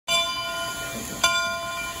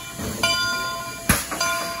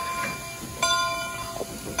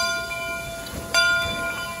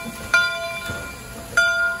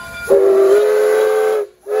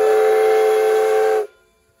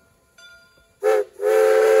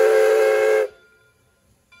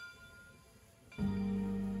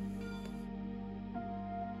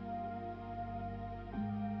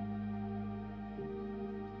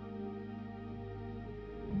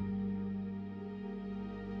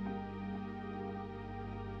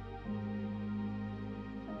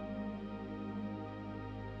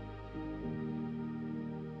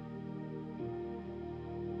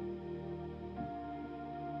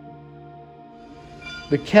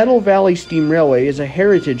The Kettle Valley Steam Railway is a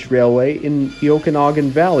heritage railway in the Okanagan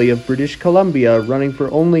Valley of British Columbia, running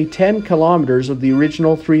for only 10 kilometers of the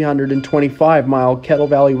original 325-mile Kettle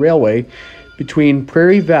Valley Railway between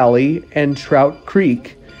Prairie Valley and Trout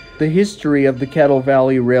Creek. The history of the Kettle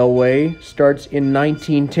Valley Railway starts in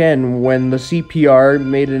 1910 when the CPR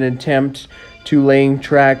made an attempt to laying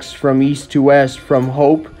tracks from east to west from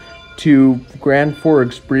Hope to Grand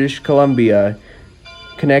Forks, British Columbia,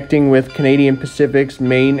 connecting with Canadian Pacific's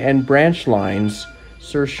main and branch lines.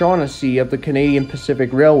 Sir Shaughnessy of the Canadian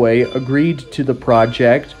Pacific Railway agreed to the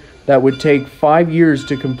project that would take 5 years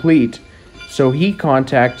to complete, so he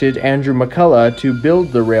contacted Andrew McCullough to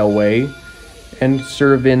build the railway and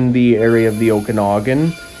serve in the area of the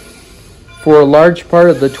Okanagan. For a large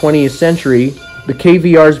part of the 20th century, the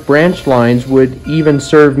KVR's branch lines would even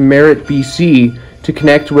serve Merritt, BC, to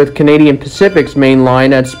connect with Canadian Pacific's main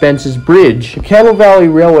line at Spence's Bridge. The Kettle Valley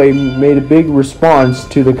Railway made a big response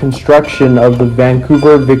to the construction of the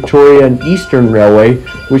Vancouver, Victoria and Eastern Railway,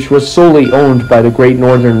 which was solely owned by the Great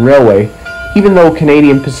Northern Railway. Even though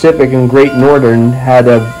Canadian Pacific and Great Northern had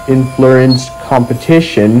an influence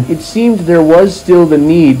competition, it seemed there was still the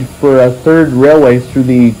need for a third railway through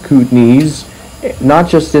the Kootenays, not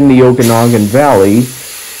just in the Okanagan Valley.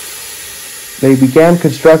 They began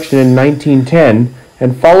construction in 1910,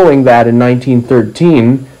 and following that in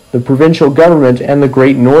 1913, the provincial government and the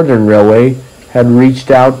Great Northern Railway had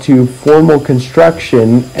reached out to formal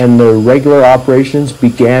construction, and the regular operations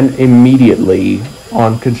began immediately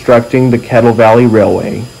on constructing the Kettle Valley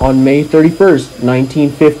Railway. On May 31st,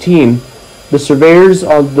 1915, the surveyors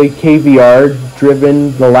of the KVR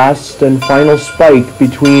driven the last and final spike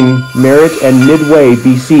between Merritt and Midway,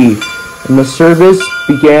 BC, and the service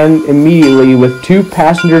began immediately with 2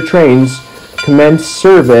 passenger trains commenced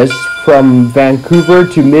service from Vancouver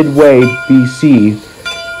to Midway, BC.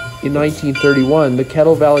 In 1931, the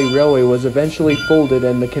Kettle Valley Railway was eventually folded,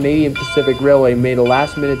 and the Canadian Pacific Railway made a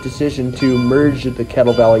last-minute decision to merge the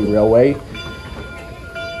Kettle Valley Railway.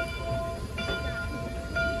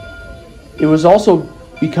 It was also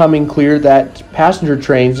becoming clear that passenger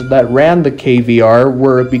trains that ran the KVR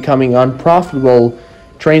were becoming unprofitable.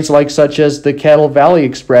 Trains such as the Kettle Valley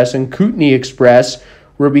Express and Kootenay Express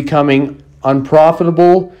were becoming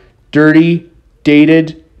unprofitable, dirty,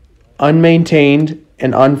 dated, unmaintained,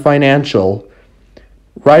 and unfinancial.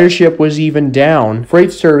 Ridership was even down.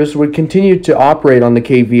 Freight service would continue to operate on the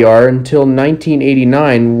KVR until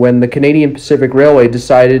 1989, when the Canadian Pacific Railway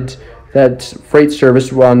decided that freight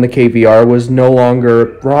service on the KVR was no longer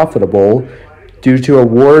profitable due to a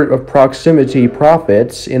war of proximity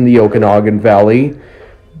profits in the Okanagan Valley.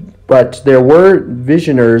 But there were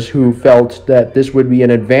visionaries who felt that this would be an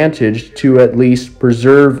advantage to at least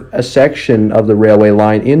preserve a section of the railway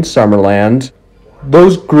line in Summerland.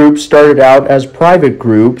 Those groups started out as private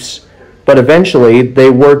groups, but eventually they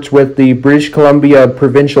worked with the British Columbia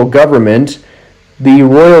provincial government, the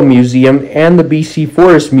Royal Museum, and the BC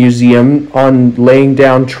Forest Museum on laying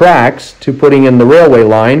down tracks to putting in the railway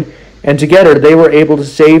line, and together they were able to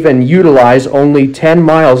save and utilize only 10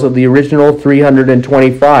 miles of the original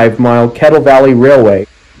 325-mile Kettle Valley Railway.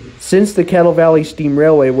 Since the Kettle Valley Steam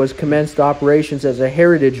Railway was commenced operations as a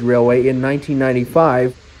heritage railway in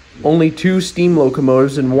 1995, only 2 steam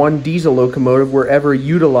locomotives and 1 diesel locomotive were ever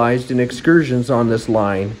utilized in excursions on this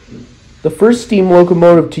line. The first steam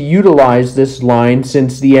locomotive to utilize this line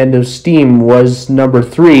since the end of steam was number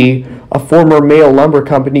 3, a former Mail Lumber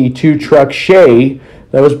Company 2-truck Shay,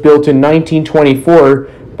 that was built in 1924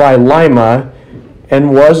 by Lima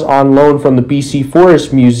and was on loan from the BC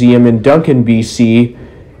Forest Museum in Duncan, BC,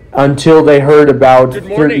 until they heard about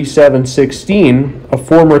 3716, a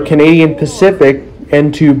former Canadian Pacific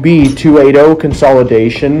N2B 280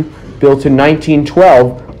 consolidation built in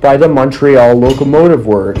 1912 by the Montreal Locomotive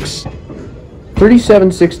Works.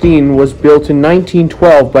 3716 was built in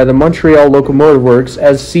 1912 by the Montreal Locomotive Works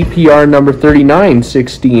as CPR number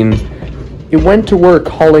 3916. It went to work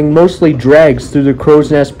hauling mostly drags through the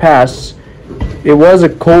Crow's Nest Pass It was a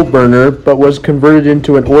coal burner, but was converted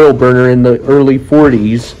into an oil burner in the early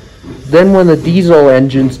 40s. Then when the diesel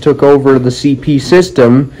engines took over the CP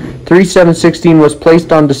system, 3716 was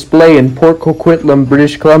placed on display in Port Coquitlam,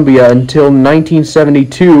 British Columbia until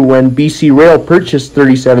 1972 when BC Rail purchased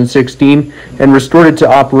 3716 and restored it to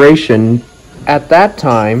operation. At that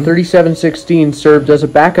time, 3716 served as a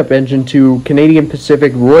backup engine to Canadian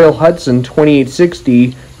Pacific Royal Hudson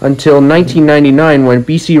 2860 until 1999 when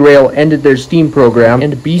BC Rail ended their steam program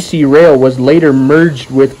and BC Rail was later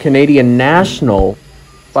merged with Canadian National.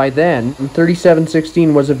 By then,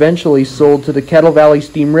 3716 was eventually sold to the Kettle Valley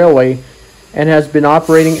Steam Railway and has been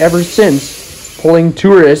operating ever since, pulling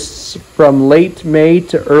tourists from late May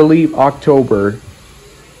to early October.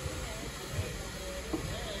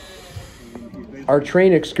 Our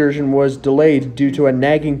train excursion was delayed due to a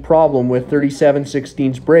nagging problem with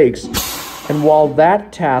 3716's brakes, and while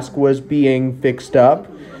that task was being fixed up,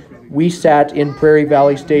 we sat in Prairie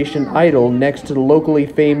Valley Station idle next to the locally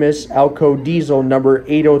famous Alco Diesel number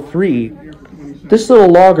 803. This little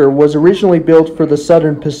logger was originally built for the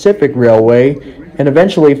Southern Pacific Railway and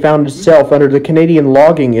eventually found itself under the Canadian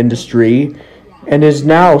logging industry and is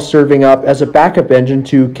now serving up as a backup engine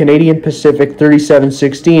to Canadian Pacific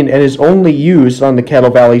 3716 and is only used on the Kettle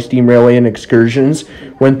Valley Steam Railway and excursions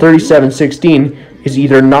when 3716 is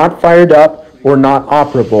either not fired up or not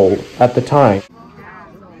operable at the time.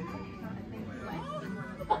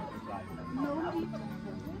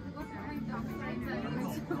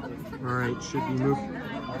 Alright, should we move?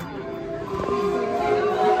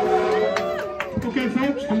 Okay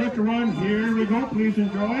folks, conductor one, here we go, please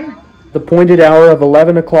enjoy. The pointed hour of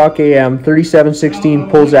 11 o'clock a.m., 3716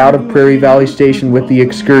 pulls out of Prairie Valley Station with the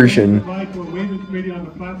excursion. Invite to a waving committee on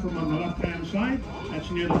the platform on the left-hand side.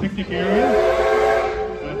 That's near the picnic area.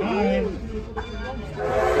 Bye-bye.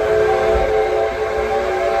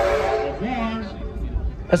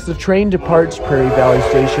 As the train departs Prairie Valley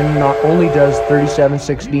Station, not only does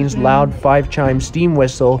 3716's loud 5-chime steam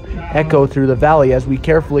whistle echo through the valley as we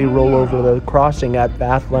carefully roll over the crossing at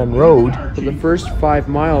Bathland Road, but the first 5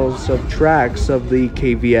 miles of tracks of the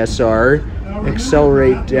KVSR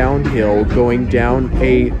accelerate downhill, going down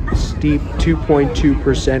a steep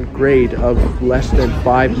 2.2% grade of less than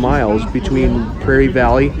 5 miles between Prairie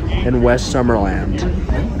Valley and West Summerland.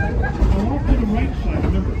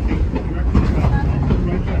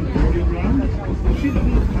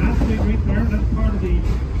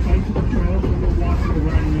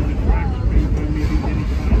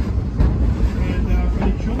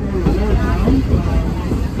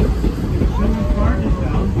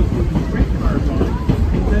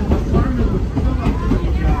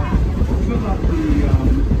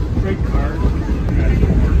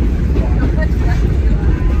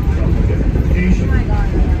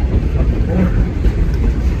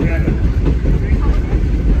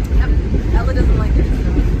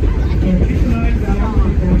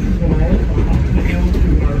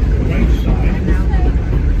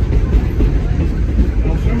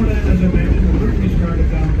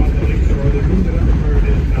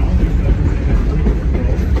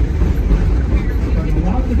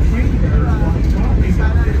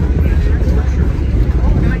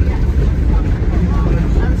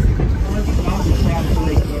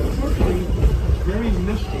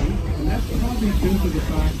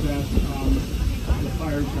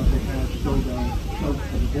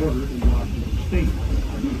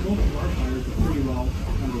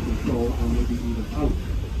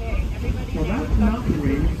 Well, that mountain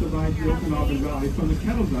range divides the Okanagan Valley from the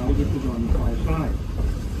Kettle Valley, which is on the far side.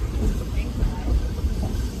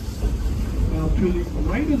 Now, to the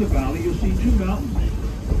right of the valley, you'll see two mountains.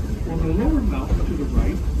 Well, the lower mountain to the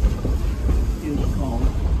right is called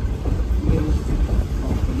Little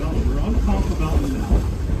Conca Mountain. We're on Conca Mountain now.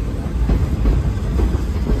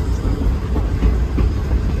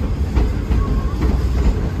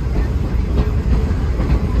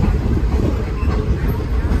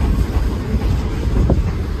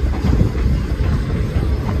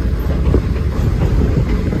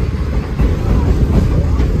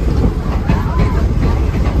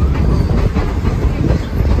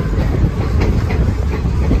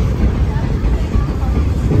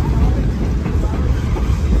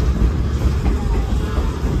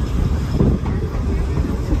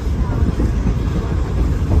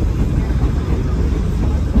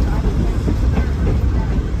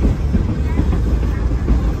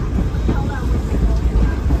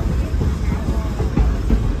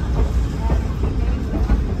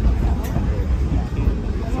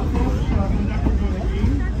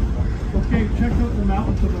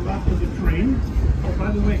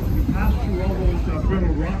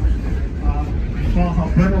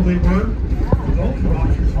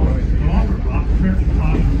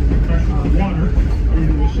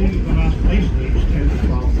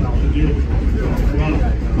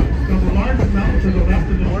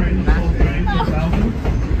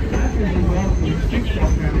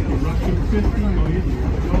 50 million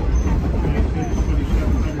years ago. And I said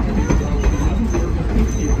 2,700 feet across the level. There was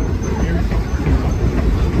 50 of them for air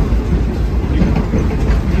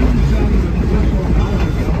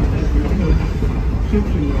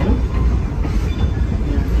Simpson Road.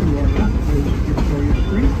 And to our left is Victoria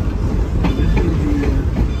Street. And this is the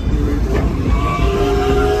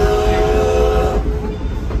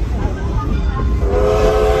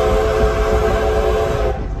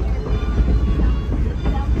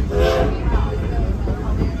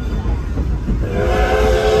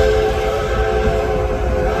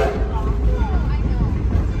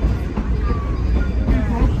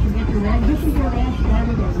This is where it all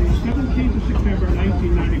started on the 17th of September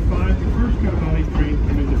 1995. The first Kettle Valley train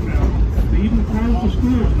came into town. They even closed the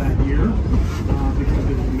schools that year because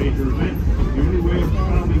it was a major event. The only way of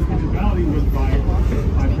traveling through the valley was by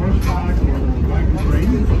horseback or wagon train.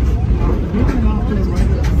 The building off to the right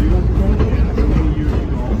of the old coal plant many years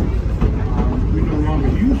ago. We no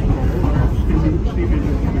longer use coal. Our steam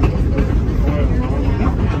engines with oil. On the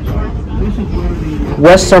left-hand side, this is where the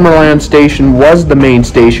West Summerland Station was the main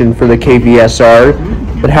station for the KVSR,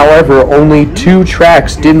 but however, only 2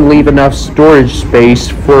 tracks didn't leave enough storage space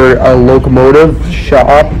for a locomotive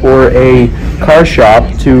shop or a car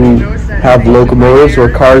shop to have locomotives or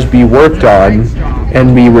cars be worked on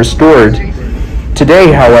and be restored.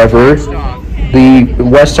 Today, however, the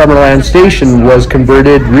West Summerland Station was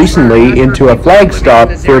converted recently into a flag stop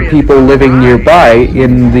for people living nearby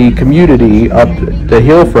in the community up the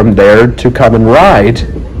hill from there to come and ride.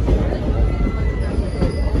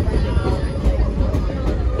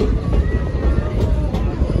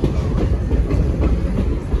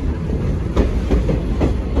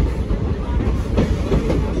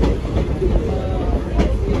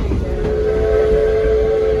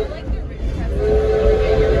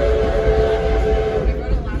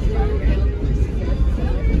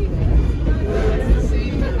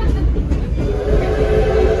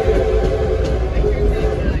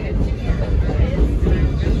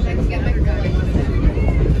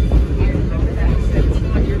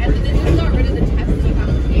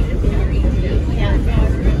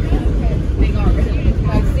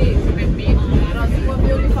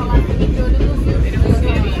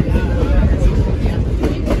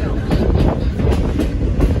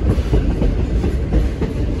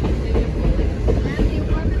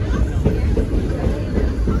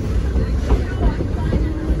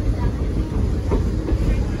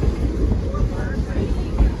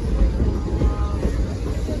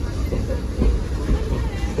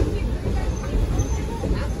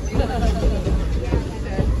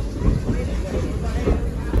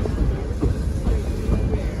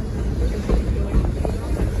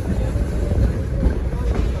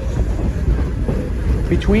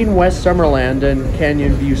 Between West Summerland and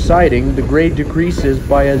Canyon View siding, the grade decreases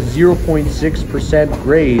by a 0.6%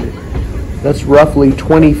 grade. That's roughly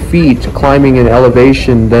 20 feet climbing in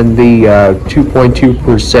elevation than the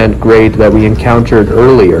 2.2% grade that we encountered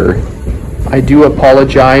earlier. I do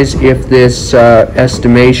apologize if this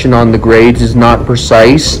estimation on the grades is not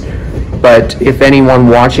precise, but if anyone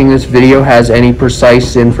watching this video has any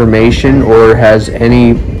precise information or has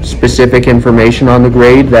any specific information on the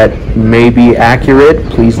grade that may be accurate,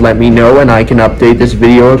 please let me know and I can update this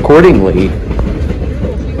video accordingly.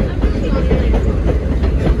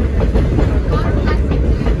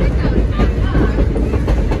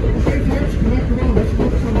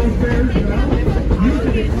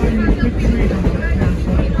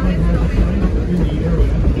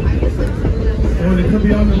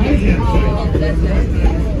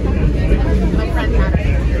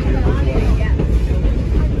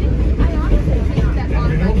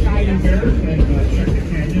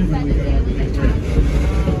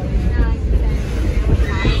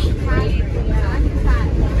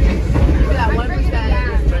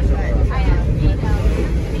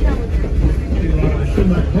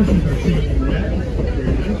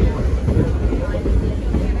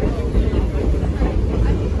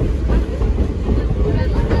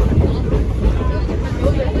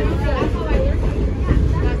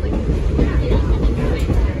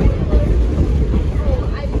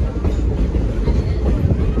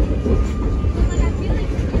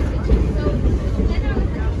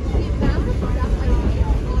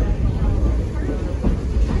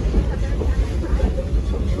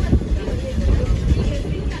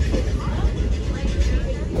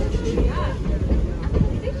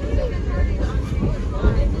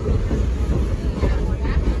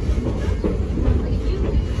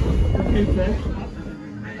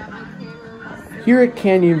 Here at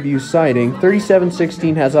Canyon View Siding,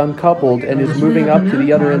 3716 has uncoupled and is moving up to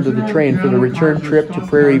the other end of the train for the return trip to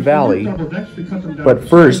Prairie Valley. But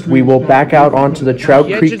first, we will back out onto the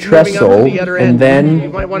Trout Creek Trestle, and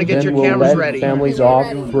then we'll let families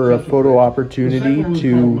off for a photo opportunity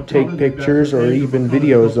to take pictures or even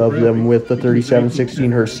videos of them with the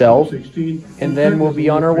 3716 herself, and then we'll be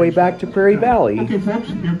on our way back to Prairie Valley. Okay folks,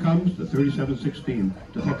 here comes the 3716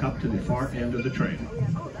 to hook up to the far end of the train.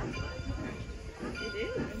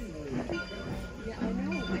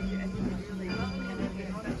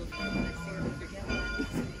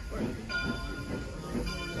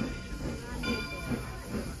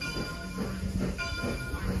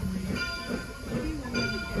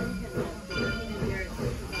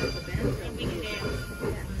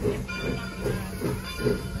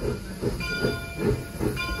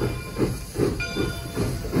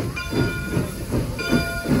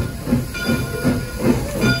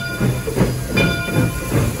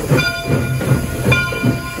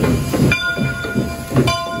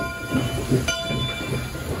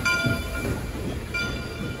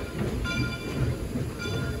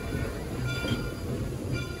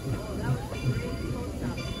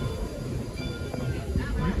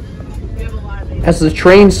 As the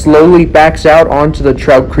train slowly backs out onto the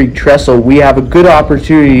Trout Creek Trestle, we have a good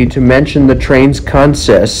opportunity to mention the train's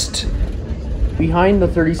consist. Behind the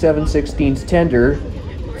 3716's tender,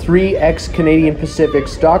 3 ex-Canadian Pacific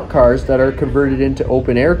stock cars that are converted into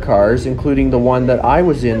open-air cars, including the one that I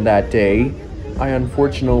was in that day. I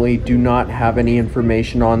unfortunately do not have any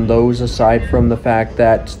information on those aside from the fact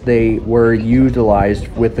that they were utilized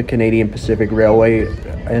with the Canadian Pacific Railway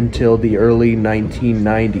until the early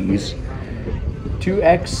 1990s. 2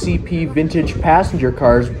 XCP vintage passenger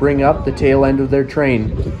cars bring up the tail end of their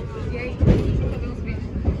train.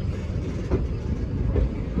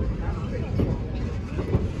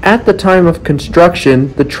 At the time of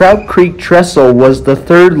construction, the Trout Creek Trestle was the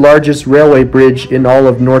 3rd largest railway bridge in all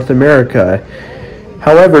of North America.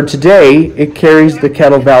 However, today it carries the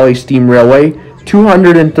Kettle Valley Steam Railway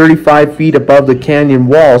 235 feet above the canyon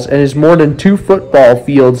walls and is more than 2 football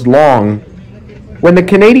fields long. When the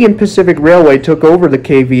Canadian Pacific Railway took over the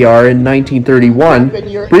KVR in 1931,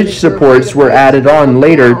 bridge supports were added on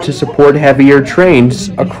later to support heavier trains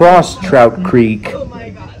across Trout Creek.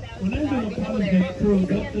 When England Apologist crew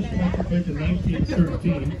built this trestle bridge in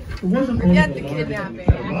 1913, it wasn't only the largest on the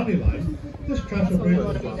Kettle Valley line. This trestle bridge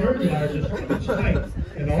was the 3rd largest of its type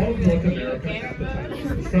in all of North America at the time of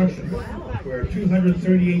construction. We're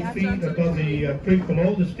 238 feet above the creek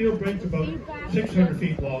below. The steel bridge about 600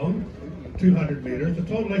 feet long, 200 meters. The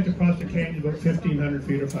total length across the canyon is about 1,500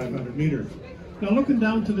 feet or 500 meters. Now looking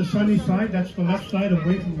down to the sunny side, that's the left side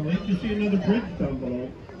away from the lake, you see another bridge down below.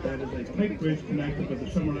 That is a plate bridge connected with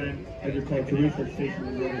the Summerland Agricultural Research Station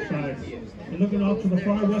on the other side. And looking off to the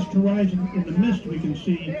far west horizon, in the mist, we can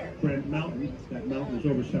see Brent Mountain. That mountain is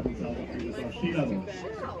over 7,000 feet above sea level.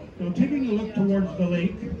 Now taking a look towards the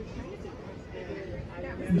lake,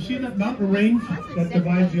 you see that mountain range that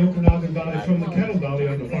divides the Okanagan Valley from the Kettle Valley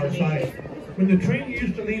on the far side. When the train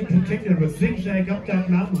used to leave particular with zigzag up that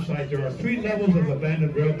mountainside, there are 3 levels of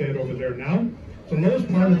abandoned railbed over there now. The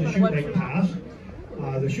lowest part is the Chute Lake Pass.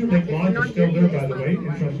 The Chute Lake Lodge is still there, by the way,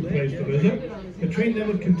 interesting place to visit. The train then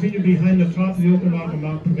would continue behind the top of the Okanagan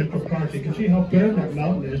Mountain Provincial Park. You can see how bare that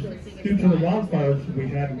mountain is due to the wildfires we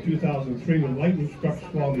had in 2003 when lightning struck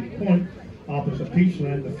Squamish Point opposite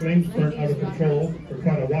Peachland. The flames burnt out of control for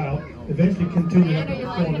quite a while, eventually continued up in the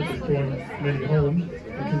corner, destroying many homes,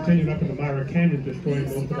 and continued up in the Myra Canyon, destroying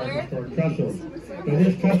most of our historic trestles. Now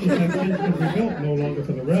this trestle has since been rebuilt, no longer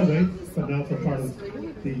for the railway, but now for part of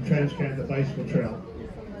the Trans-Canada Bicycle Trail.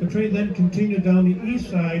 The train then continued down the east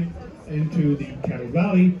side into the Kettle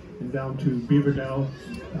Valley and down to Beaverdale,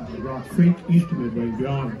 Rock Creek, east of Midway and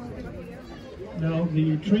beyond. Now,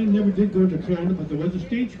 the train never did go to Kelowna, but there was a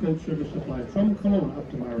stagecoach service supplied from Kelowna up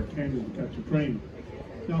to Myra Canyon to catch the train.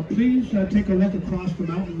 Now, please take a look across the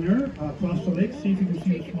mountain there, across the lake. See if you can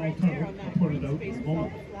see the small tunnel. I'll put it out in a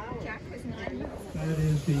moment. That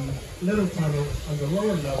is the little tunnel on the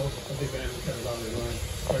lower level of the abandoned Kettle Valley line.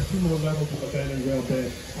 There are 2 more levels of abandoned rail bed.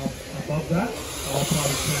 Above that, all part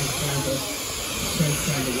of Trans-Canada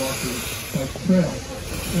walking bike trail.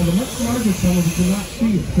 Now, the much larger tunnel we cannot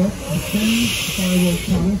see is built a semi-spiral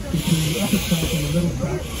tunnel between the upper track and the middle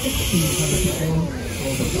track, 1,600 feet long,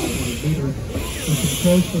 over 500 meters. It's been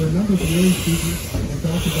closed for a number of years due to the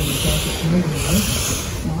adopted on the south of Canadian line.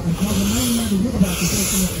 Until the 900 woodback is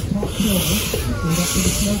open at the top hill, and up to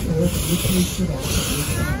the snow forest, which we stood off.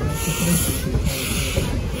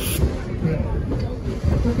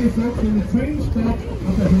 Okay, Okay, folks, when the train stops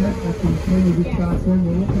up ahead at the railway platform,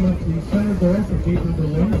 we'll open up the center door for gate number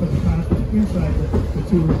 1 for the passengers inside the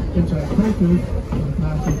two inside coaches for the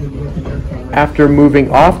passengers with the aircraft. After moving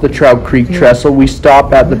off the Trout Creek trestle, we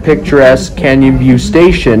stop at the picturesque Canyon View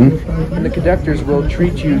Station, and the conductors will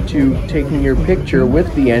treat you to taking your picture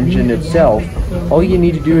with the engine itself. All you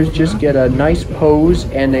need to do is just get a nice pose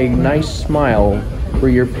and a nice smile for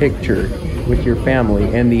your picture with your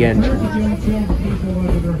family and the engine.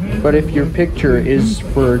 But if your picture is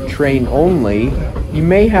for train only, you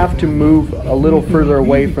may have to move a little further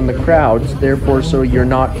away from the crowds, therefore so you're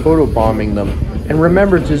not photobombing them. And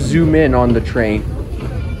remember to zoom in on the train.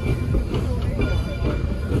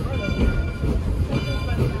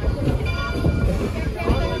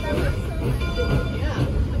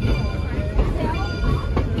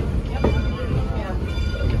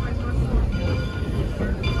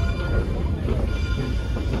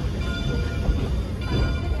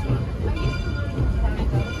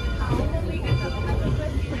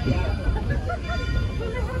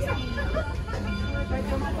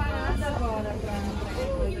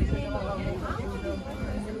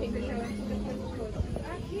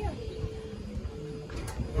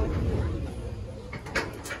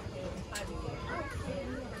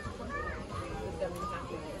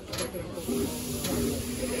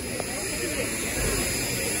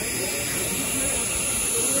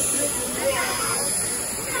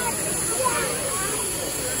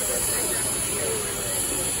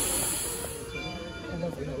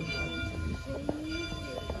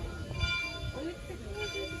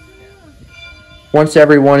 Once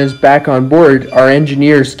everyone is back on board, our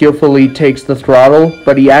engineer skillfully takes the throttle,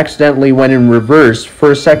 but he accidentally went in reverse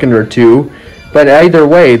for a second or two. But either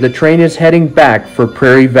way, the train is heading back for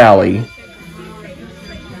Prairie Valley.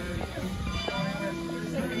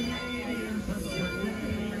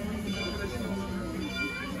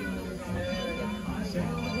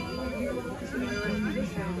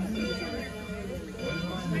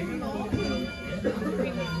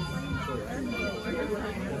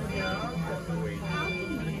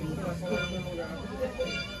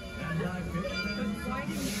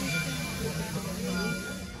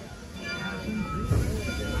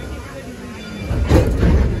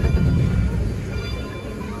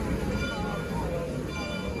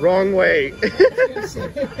 Wrong way.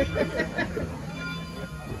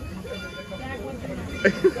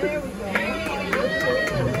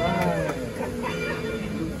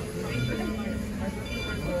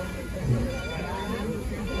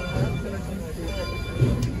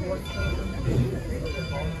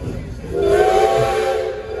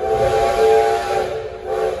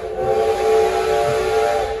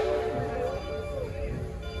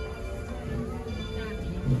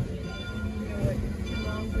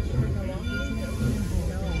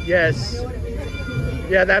 Yes.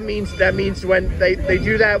 Yeah, that means when they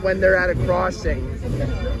do that when they're at a crossing.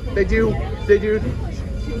 They do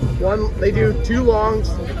two longs,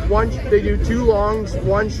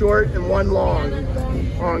 one short and one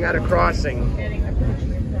long at a crossing.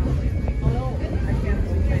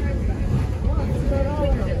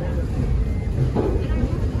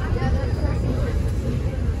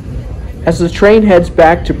 As the train heads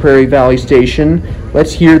back to Prairie Valley Station,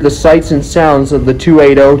 let's hear the sights and sounds of the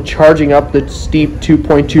 280 charging up the steep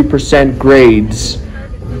 2.2% grades.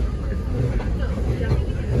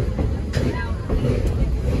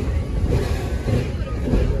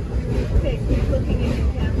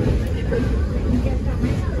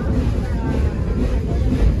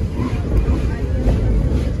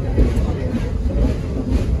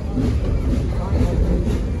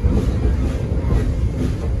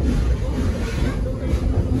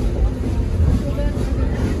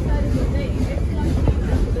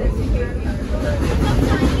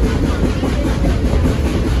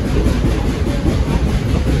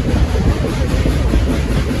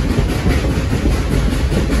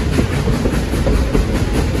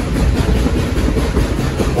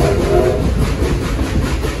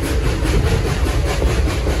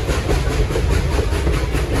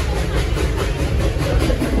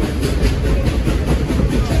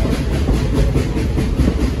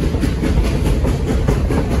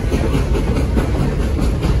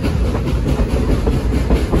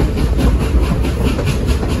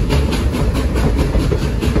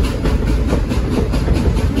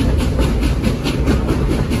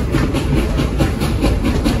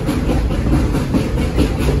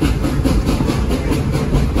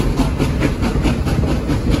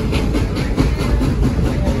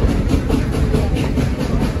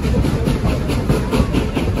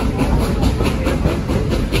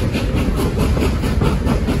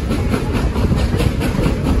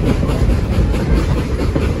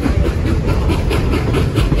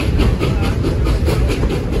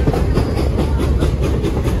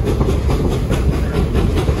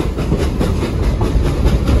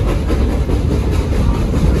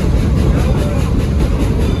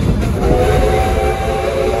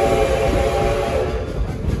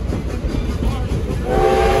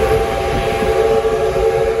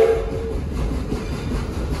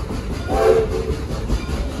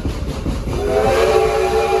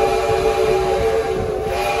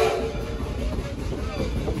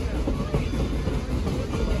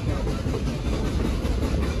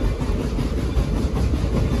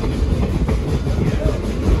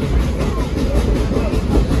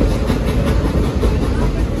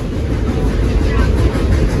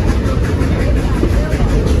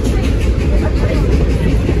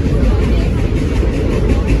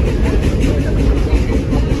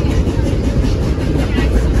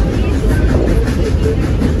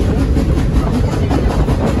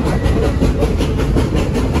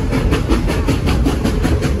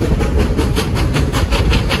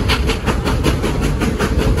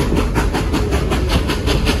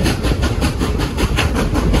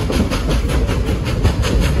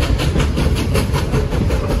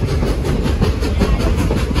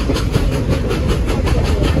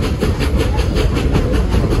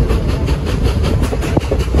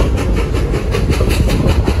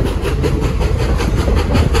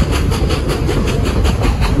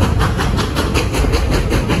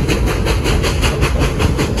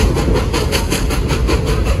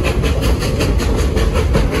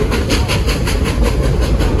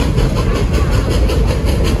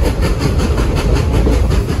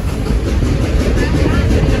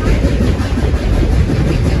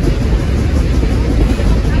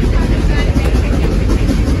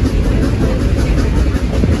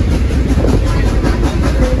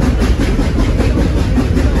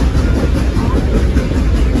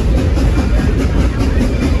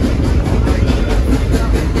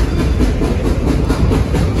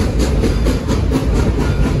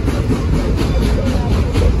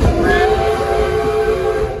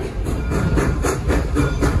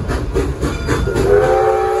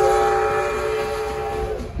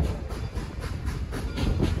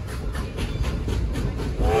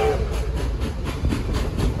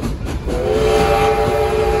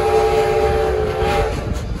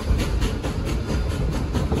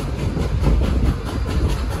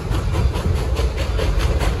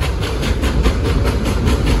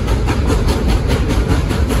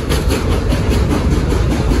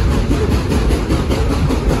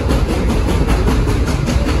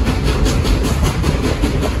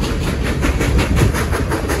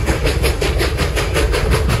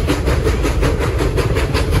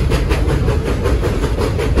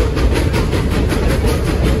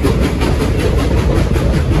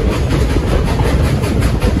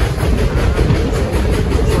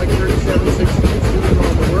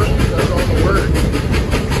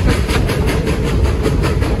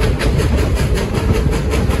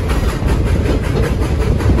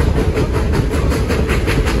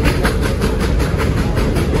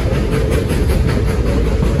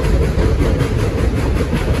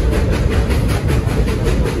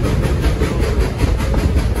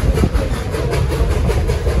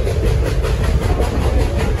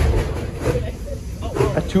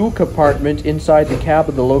 A tool compartment inside the cab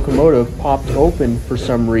of the locomotive popped open for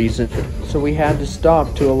some reason, so we had to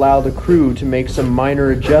stop to allow the crew to make some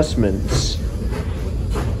minor adjustments.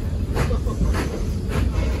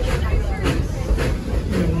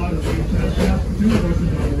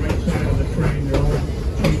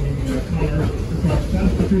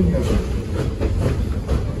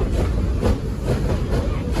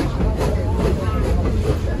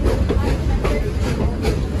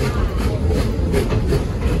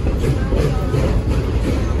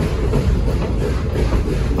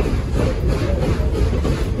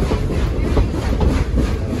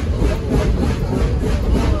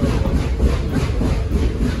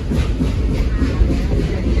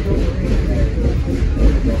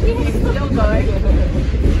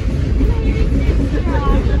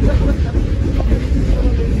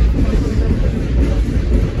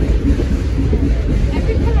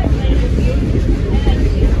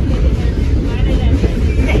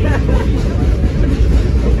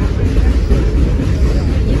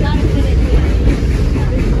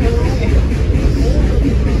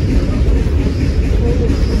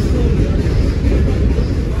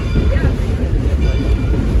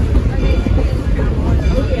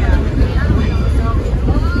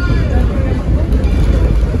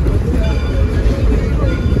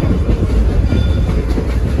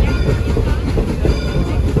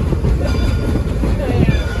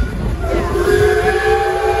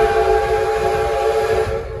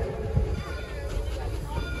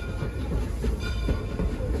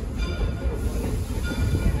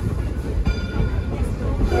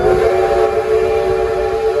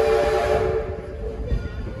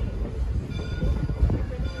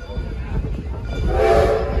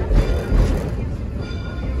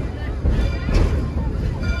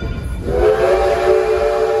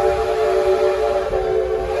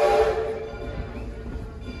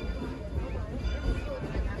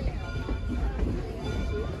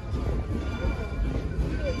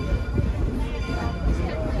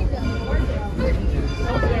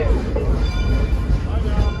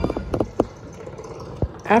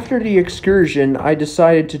 After the excursion, I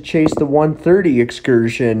decided to chase the 1:30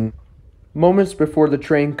 excursion. Moments before the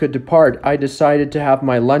train could depart, I decided to have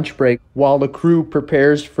my lunch break while the crew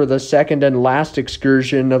prepares for the second and last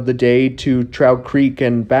excursion of the day to Trout Creek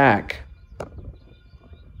and back.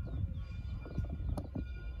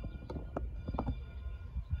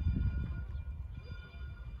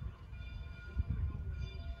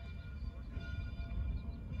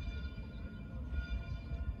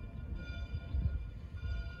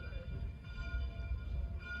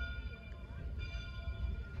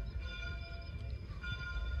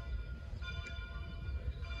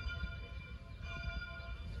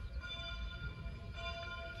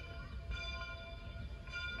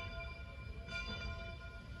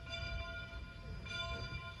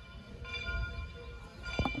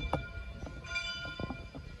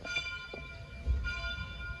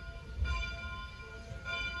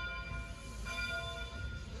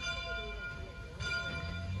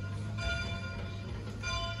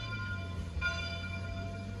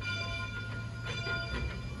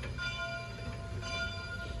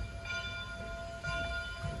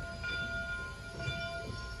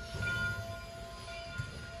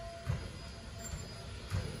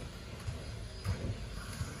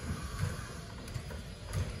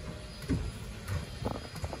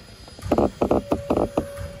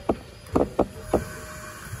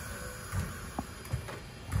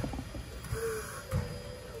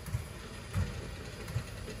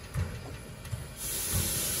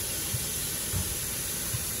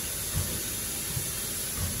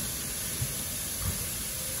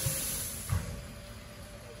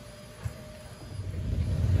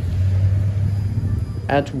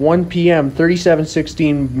 At 1 p.m.,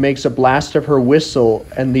 3716 makes a blast of her whistle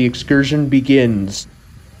and the excursion begins.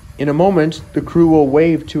 In a moment, the crew will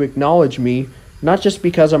wave to acknowledge me, not just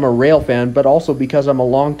because I'm a rail fan, but also because I'm a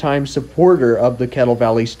longtime supporter of the Kettle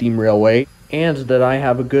Valley Steam Railway, and that I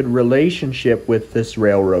have a good relationship with this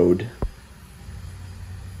railroad.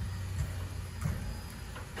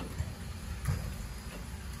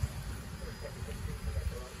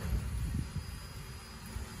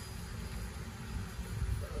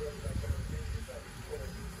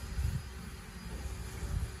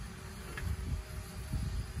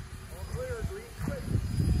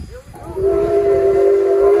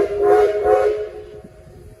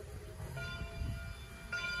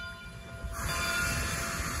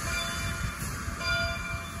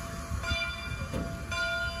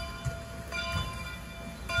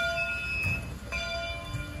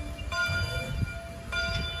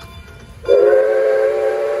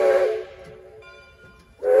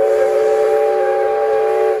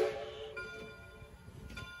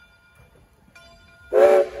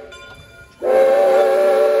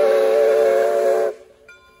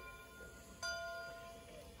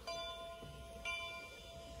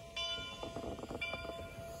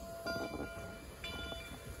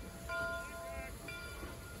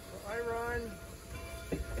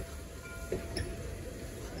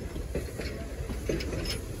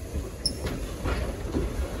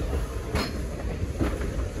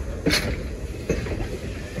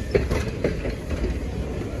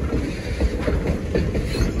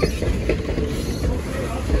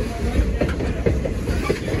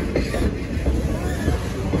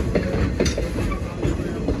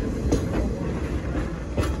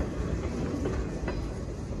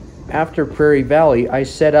 After Prairie Valley, I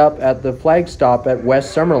set up at the flag stop at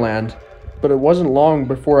West Summerland, but it wasn't long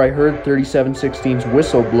before I heard 3716's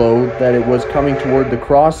whistle blow that it was coming toward the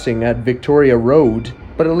crossing at Victoria Road.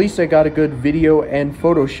 But at least I got a good video and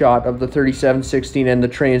photo shot of the 3716 and the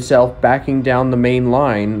train itself backing down the main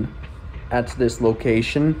line at this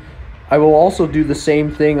location. I will also do the same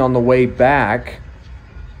thing on the way back.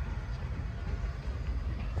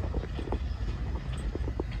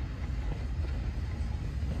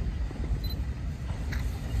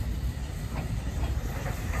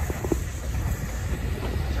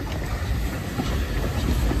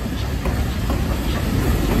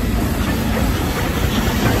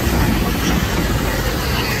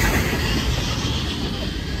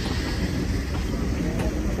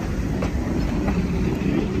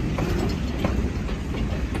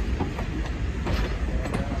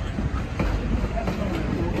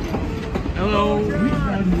 Hello. We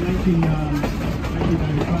started in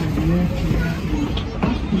 1995. We actually had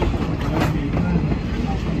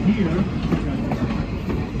here.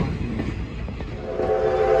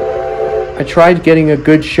 I tried getting a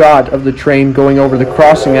good shot of the train going over the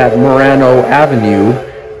crossing at Morano Avenue,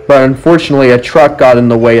 but unfortunately a truck got in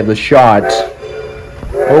the way of the shot.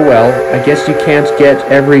 Oh well, I guess you can't get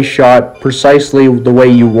every shot precisely the way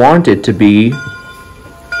you want it to be.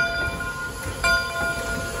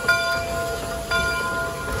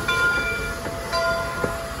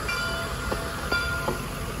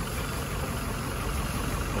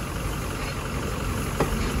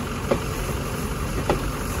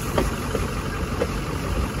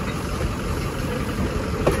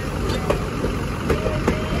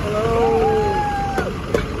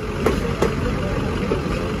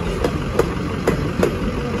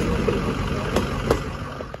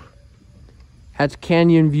 At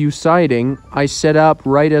Canyon View Siding, I set up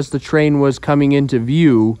right as the train was coming into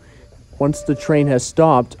view. Once the train has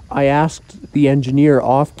stopped, I asked the engineer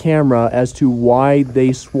off camera as to why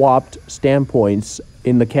they swapped standpoints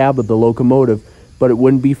in the cab of the locomotive, but it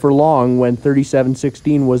wouldn't be for long when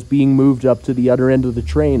 3716 was being moved up to the other end of the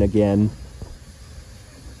train again.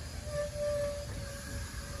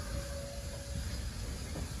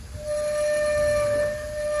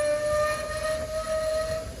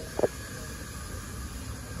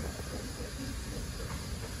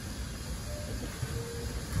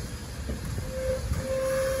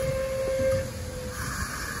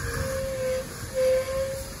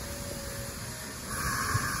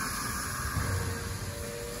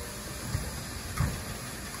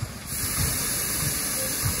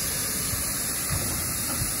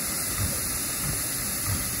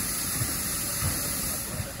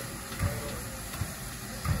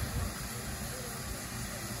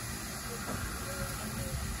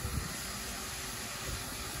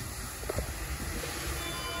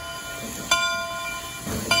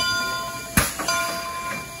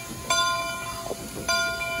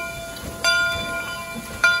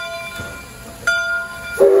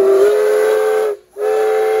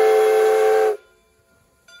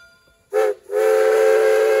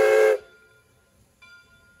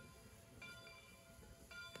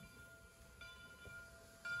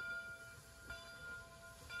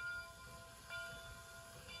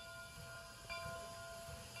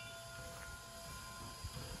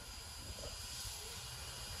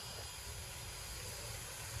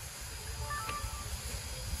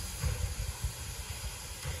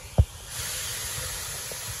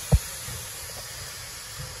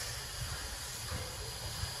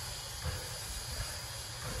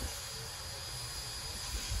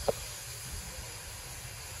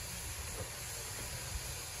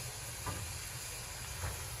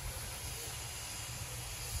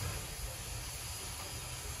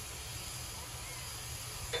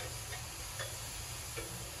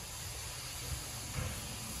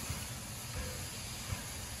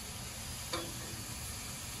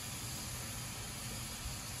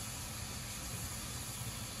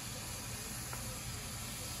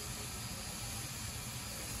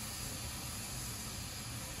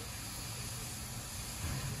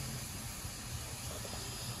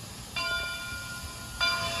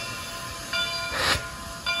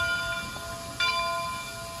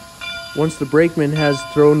 Once the brakeman has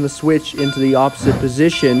thrown the switch into the opposite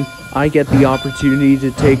position, I get the opportunity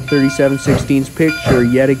to take 3716's picture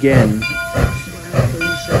yet again.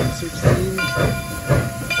 3716.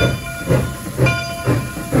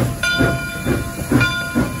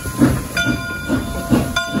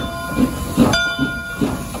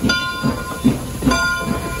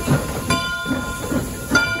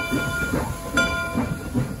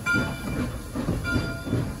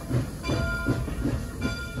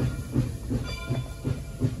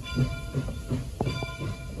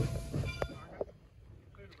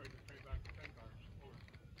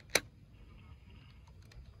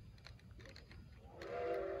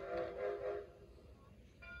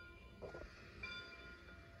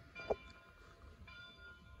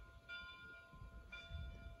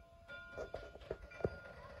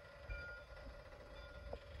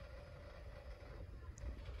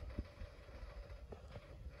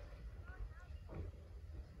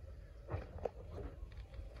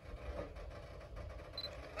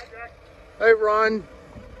 Hi, Ron.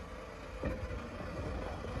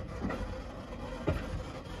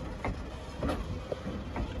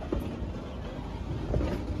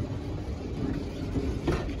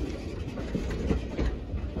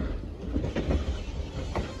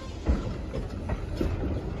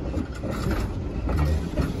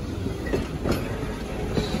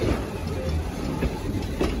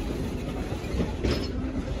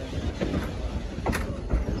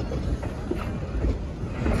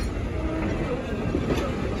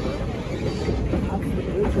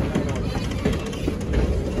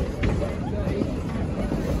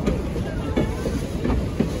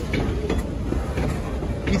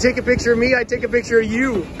 You take a picture of me, I take a picture of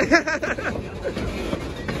you.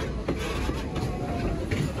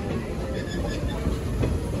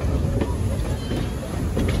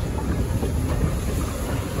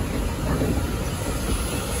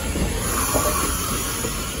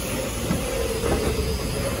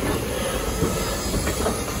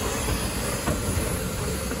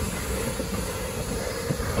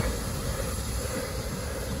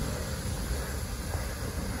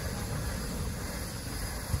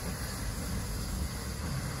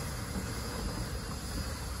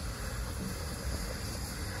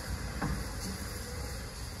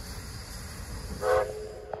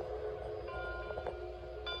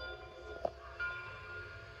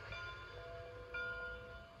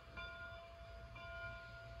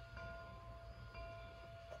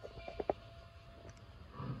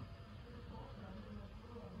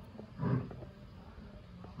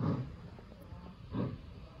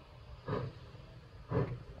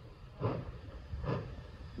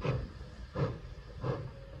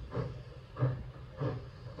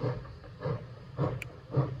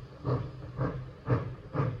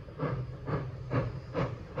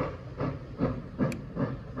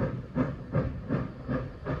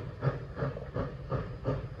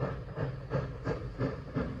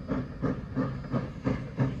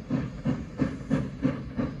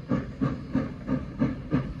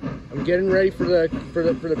 Getting ready for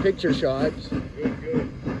the picture shots. Good, good.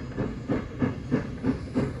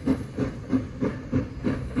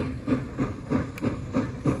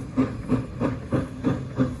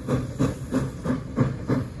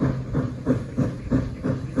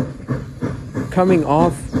 Coming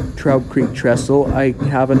off Trout Creek Trestle, I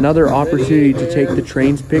have another opportunity to take the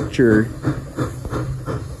train's picture.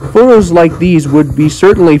 Photos like these would be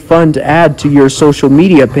certainly fun to add to your social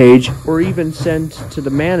media page or even send to the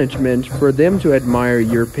management for them to admire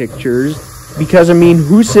your pictures, because I mean,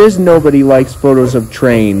 who says nobody likes photos of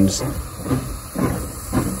trains?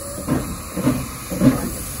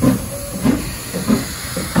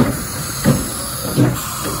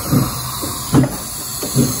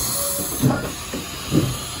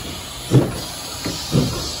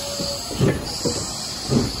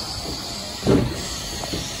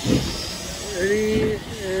 Ready,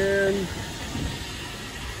 and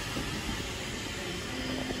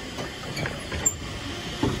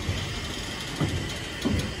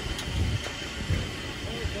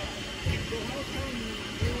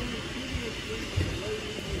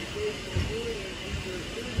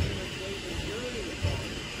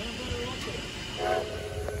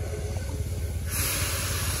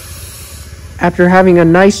After having a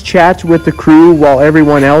nice chat with the crew while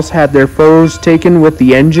everyone else had their photos taken with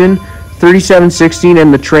the engine, 3716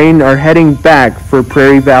 and the train are heading back for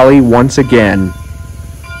Prairie Valley once again.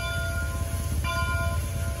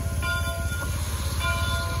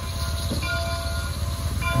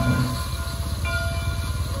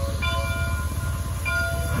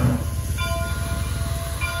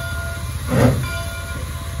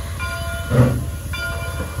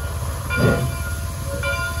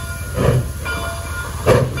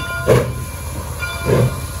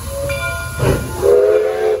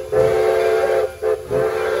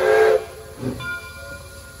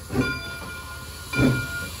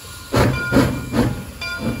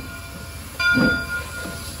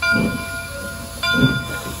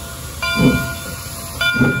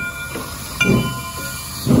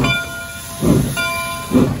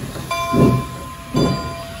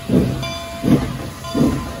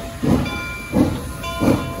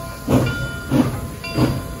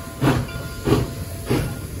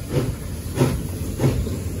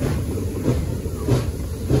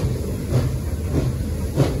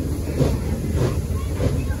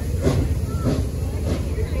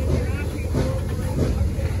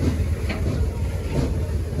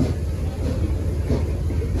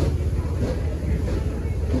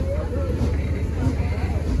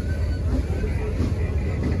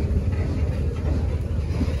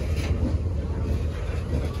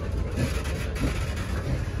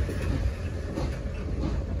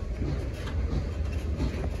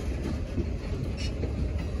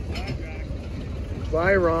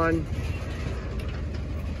 Bye, Ron.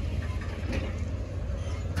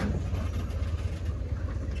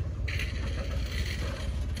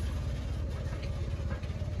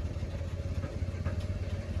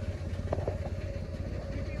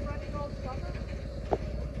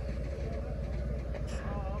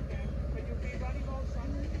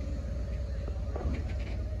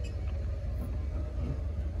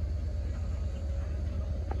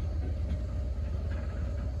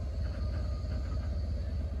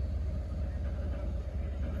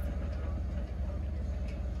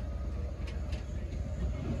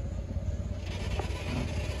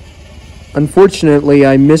 Unfortunately,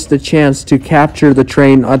 I missed the chance to capture the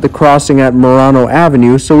train at the crossing at Murano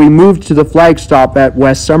Avenue, so we moved to the flag stop at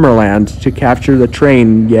West Summerland to capture the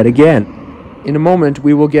train yet again. In a moment,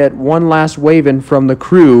 we will get one last wave-in from the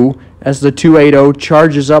crew as the 280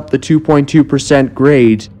 charges up the 2.2%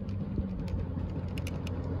 grade.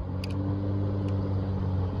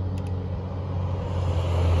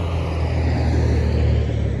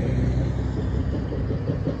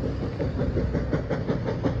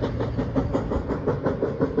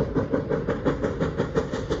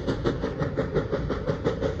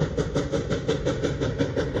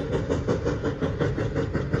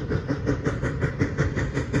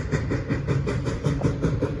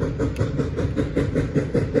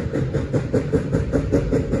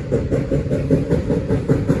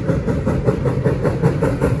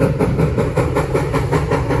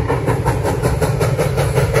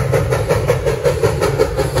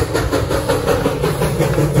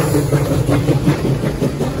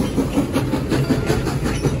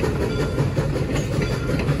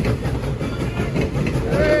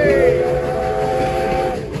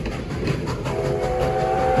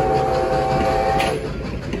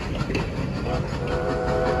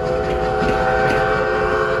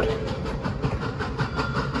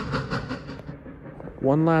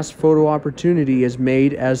 One last photo opportunity is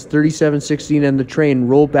made as 3716 and the train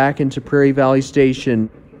roll back into Prairie Valley Station.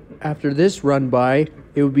 After this run by,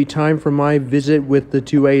 it would be time for my visit with the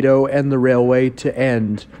 280 and the railway to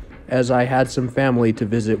end, as I had some family to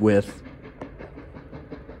visit with.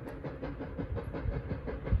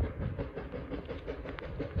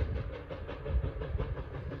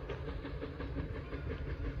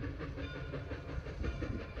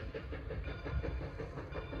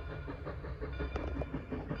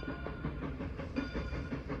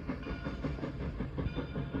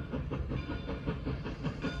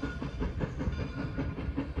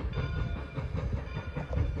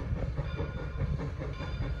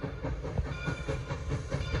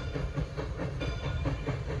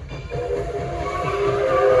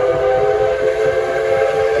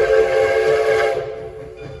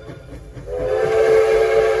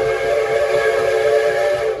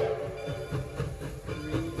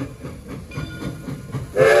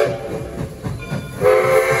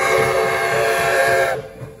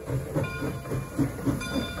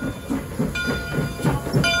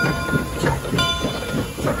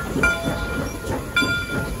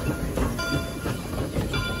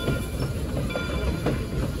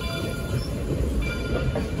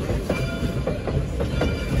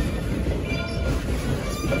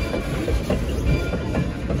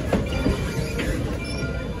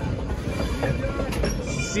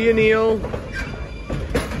 See you, Neil.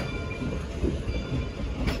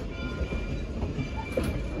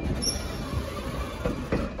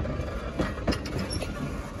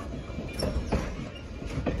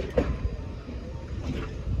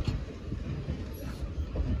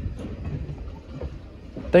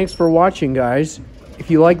 Thanks for watching, guys. If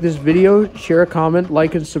you like this video, share a comment,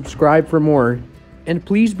 like, and subscribe for more. And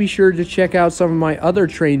please be sure to check out some of my other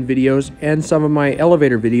train videos and some of my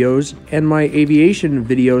elevator videos and my aviation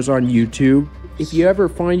videos on YouTube. If you ever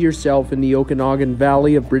find yourself in the Okanagan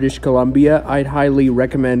Valley of British Columbia, I'd highly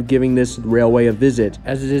recommend giving this railway a visit,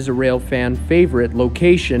 as it is a rail fan favorite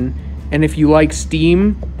location. And if you like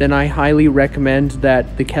steam, then I highly recommend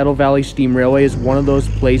that the Kettle Valley Steam Railway is one of those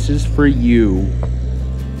places for you.